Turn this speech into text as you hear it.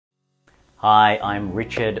Hi, I'm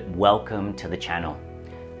Richard. Welcome to the channel.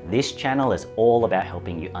 This channel is all about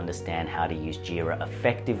helping you understand how to use Jira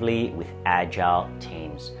effectively with Agile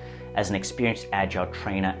teams. As an experienced Agile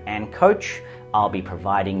trainer and coach, I'll be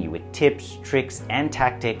providing you with tips, tricks, and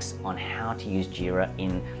tactics on how to use Jira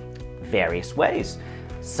in various ways,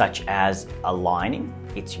 such as aligning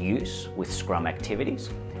its use with Scrum activities,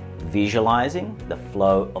 visualizing the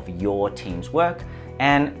flow of your team's work,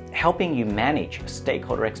 and helping you manage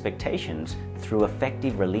stakeholder expectations through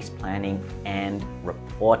effective release planning and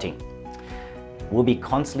reporting. We'll be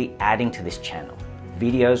constantly adding to this channel.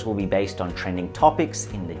 Videos will be based on trending topics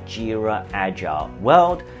in the Jira Agile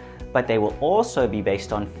world, but they will also be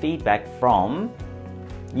based on feedback from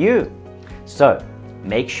you. So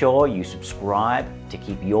make sure you subscribe to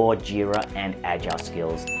keep your Jira and Agile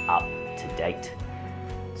skills up to date.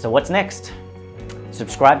 So what's next?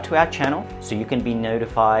 Subscribe to our channel so you can be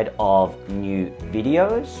notified of new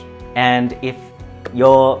videos. And if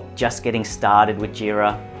you're just getting started with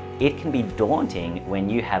Jira, it can be daunting when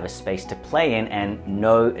you have a space to play in and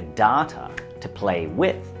no data to play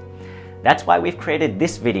with. That's why we've created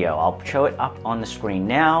this video. I'll show it up on the screen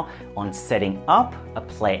now on setting up a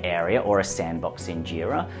play area or a sandbox in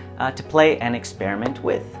Jira to play and experiment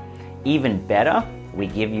with. Even better, we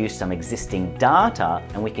give you some existing data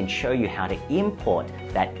and we can show you how to import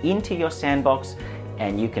that into your sandbox,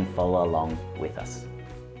 and you can follow along with us.